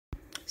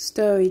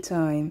Story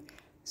time.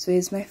 So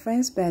it's my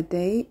friend's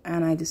birthday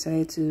and I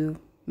decided to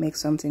make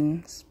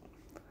something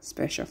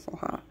special for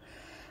her.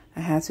 I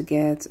had to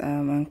get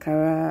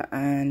Ankara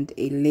and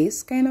a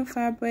lace kind of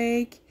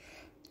fabric,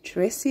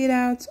 trace it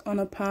out on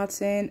a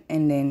pattern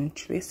and then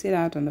trace it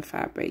out on the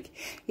fabric.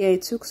 Yeah,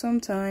 it took some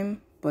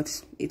time,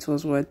 but it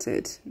was worth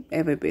it,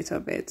 every bit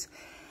of it.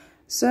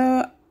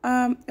 So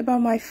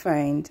about my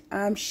friend,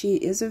 she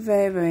is a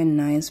very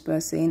nice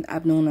person.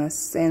 I've known her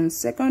since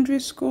secondary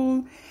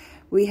school.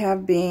 We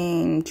have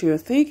been through a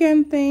thick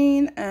and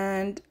thin,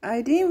 and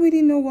I didn't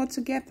really know what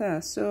to get her,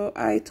 so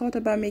I thought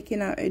about making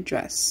her a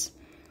dress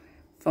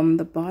from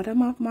the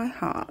bottom of my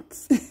heart.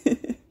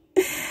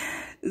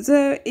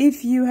 So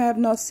if you have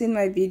not seen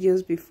my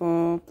videos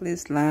before,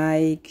 please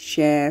like,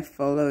 share,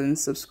 follow and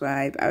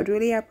subscribe. I would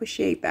really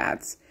appreciate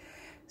that.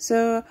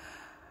 So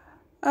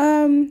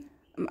I'm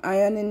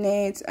ironing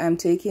it. I'm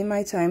taking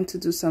my time to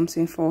do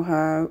something for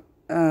her,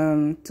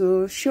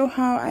 to show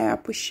how I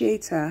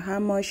appreciate her, how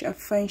much a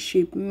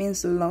friendship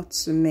means a lot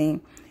to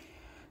me.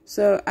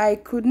 So I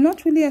could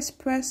not really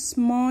express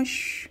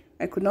much,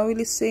 I could not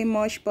really say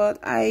much, but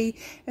I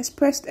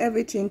expressed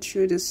everything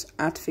through this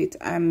outfit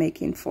I'm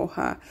making for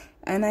her,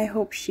 and I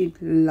hope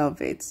she'd love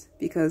it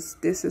because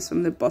this is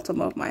from the bottom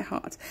of my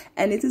heart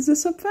and it is a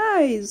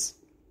surprise.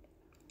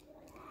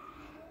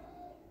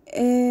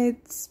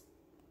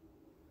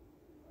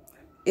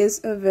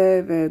 It's a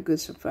very good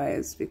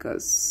surprise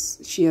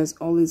because she has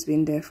always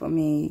been there for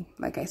me,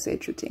 like I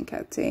said, through thick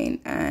and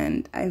thin,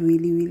 and I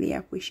really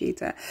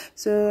appreciate her.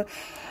 So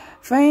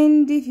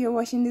friend, if you're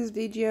watching this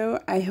video,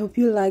 I hope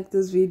you like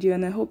this video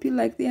and I hope you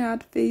like the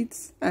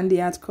outfits and the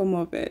outcome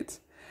of it.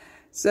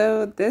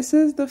 So this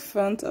is the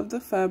front of the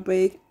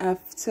fabric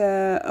of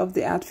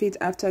the outfit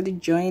after the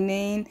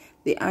joining,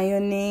 the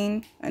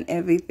ironing and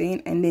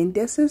everything, and then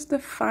this is the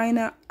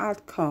final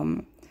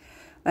outcome.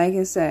 Like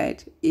I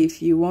said,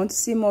 if you want to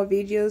see more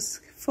videos,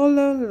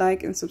 follow,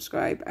 like and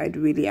subscribe. I'd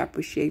really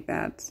appreciate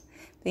that.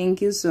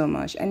 Thank you so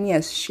much. And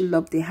yes, she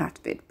loved the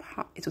outfit.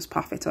 It was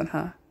perfect on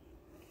her.